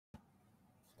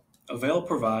AVAIL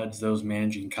provides those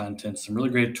managing content some really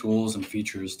great tools and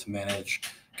features to manage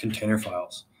container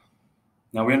files.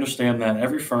 Now, we understand that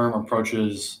every firm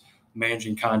approaches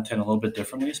managing content a little bit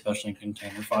differently, especially in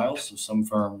container files. So, some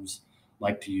firms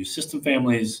like to use system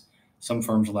families, some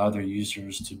firms allow their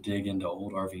users to dig into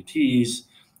old RVTs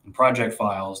and project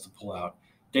files to pull out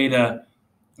data.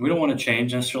 We don't want to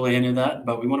change necessarily any of that,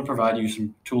 but we want to provide you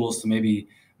some tools to maybe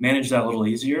manage that a little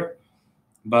easier,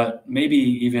 but maybe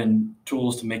even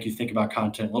tools to make you think about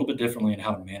content a little bit differently and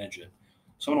how to manage it.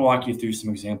 So I'm going to walk you through some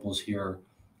examples here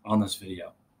on this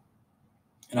video.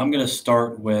 And I'm going to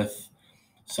start with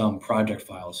some project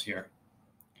files here.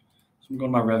 So I'm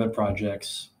going to my Revit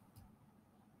projects.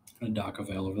 I'm going to dock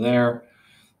Avail over there.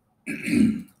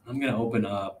 I'm going to open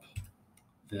up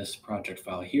this project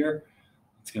file here.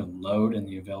 It's going to load in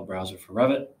the Avail browser for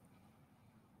Revit.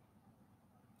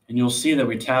 And you'll see that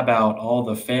we tab out all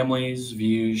the families,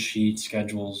 views, sheets,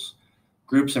 schedules,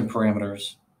 groups, and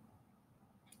parameters.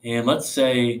 And let's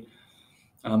say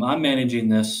I'm managing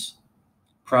this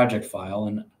project file,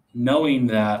 and knowing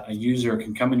that a user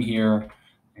can come in here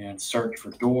and search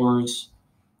for doors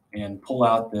and pull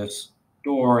out this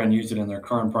door and use it in their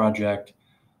current project,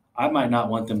 I might not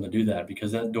want them to do that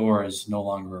because that door is no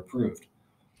longer approved.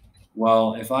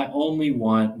 Well, if I only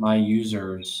want my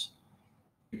users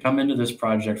to come into this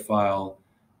project file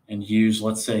and use,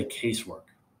 let's say, casework.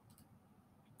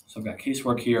 So I've got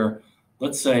casework here.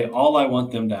 Let's say all I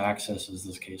want them to access is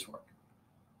this casework.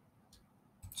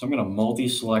 So I'm going to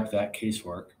multi-select that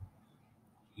casework.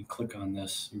 You click on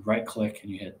this, you right-click,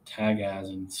 and you hit Tag As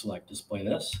and select Display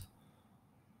This.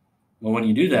 Well, when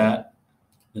you do that,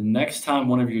 the next time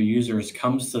one of your users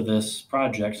comes to this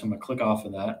project, so I'm going to click off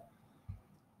of that,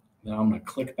 then I'm going to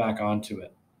click back onto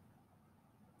it.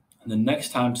 And the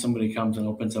next time somebody comes and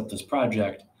opens up this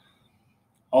project,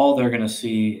 all they're going to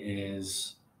see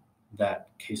is that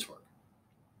casework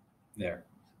there.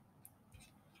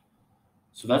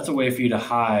 So that's a way for you to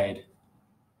hide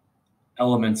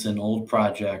elements in old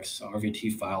projects,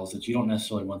 RVT files that you don't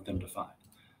necessarily want them to find.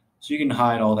 So you can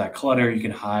hide all that clutter, you can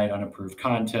hide unapproved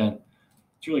content.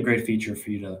 It's a really great feature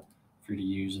for you to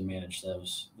use and manage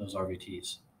those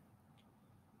RVTs.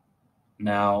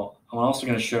 Now, I'm also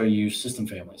going to show you system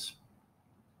families.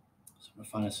 So I'm going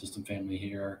to find a system family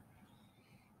here.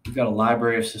 We've got a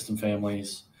library of system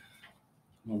families.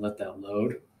 I'm going to let that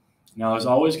load. Now, there's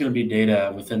always going to be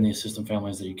data within these system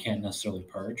families that you can't necessarily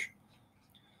purge.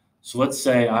 So let's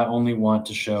say I only want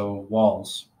to show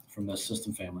walls from this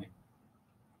system family.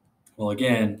 Well,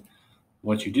 again,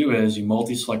 what you do is you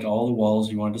multi-select all the walls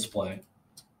you want to display,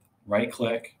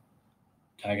 right-click,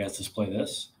 Tag As Display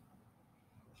This,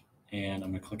 and I'm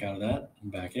going to click out of that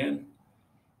and back in.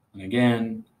 And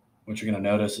again, what you're going to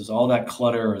notice is all that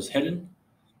clutter is hidden,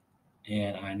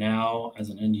 and I now, as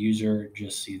an end user,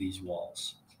 just see these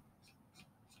walls.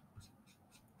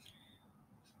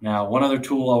 Now, one other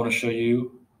tool I want to show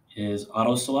you is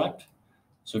auto select.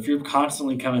 So if you're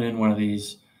constantly coming in one of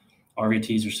these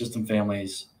RVTs or system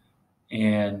families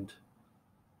and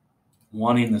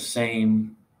wanting the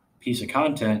same piece of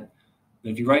content,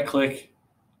 if you right click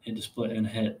and display and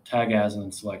hit Tag As and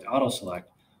then select auto select,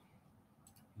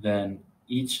 then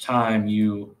each time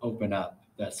you open up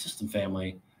that system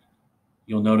family,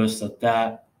 you'll notice that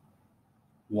that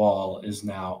wall is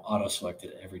now auto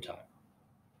selected every time.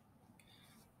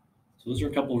 So those are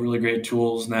a couple of really great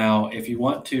tools. Now, if you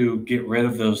want to get rid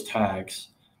of those tags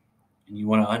and you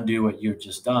want to undo what you've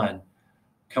just done,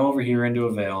 come over here into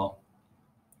Avail,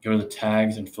 go to the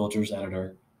Tags and Filters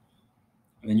Editor,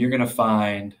 and then you're going to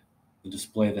find the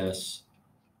Display This,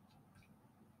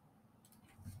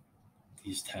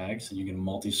 these tags, and you can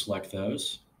multi-select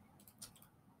those.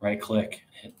 Right-click,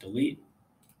 hit Delete,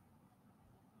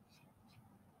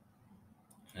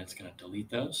 and it's going to delete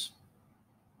those.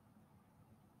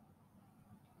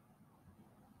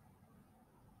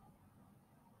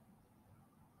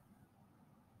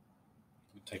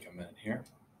 Take a minute here.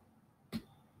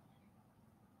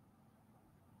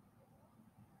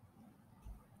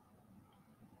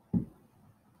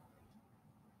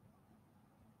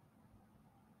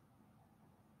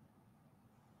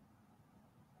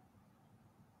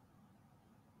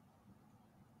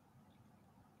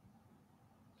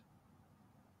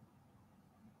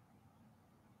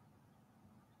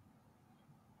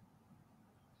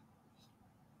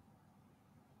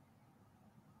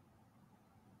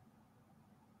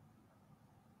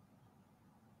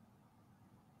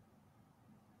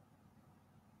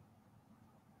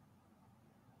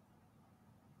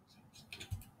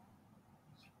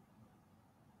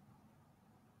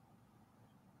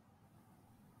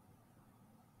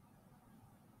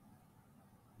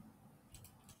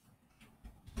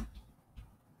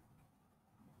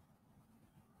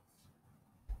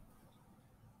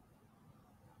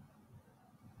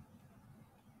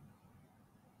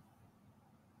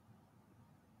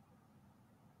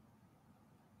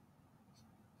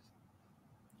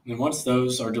 And once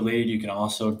those are deleted, you can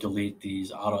also delete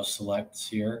these auto selects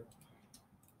here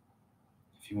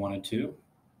if you wanted to.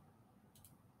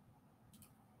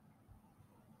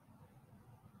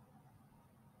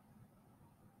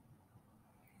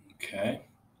 Okay.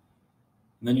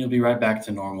 And then you'll be right back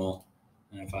to normal.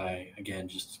 And if I, again,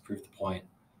 just to prove the point,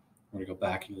 we're going to go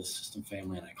back into the system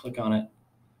family and I click on it.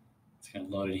 It's going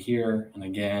to load it here. And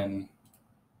again,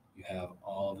 you have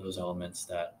all of those elements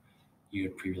that you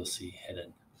had previously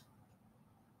hidden.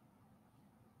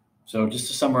 So just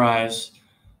to summarize,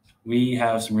 we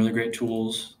have some really great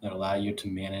tools that allow you to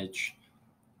manage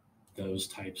those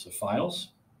types of files.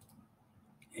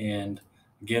 And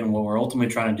again, what we're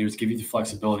ultimately trying to do is give you the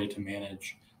flexibility to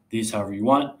manage these however you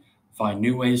want, find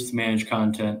new ways to manage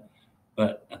content.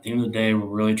 But at the end of the day, we're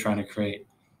really trying to create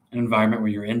an environment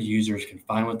where your end users can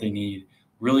find what they need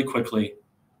really quickly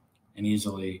and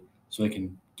easily so they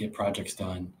can get projects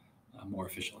done more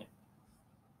efficiently.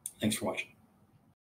 Thanks for watching.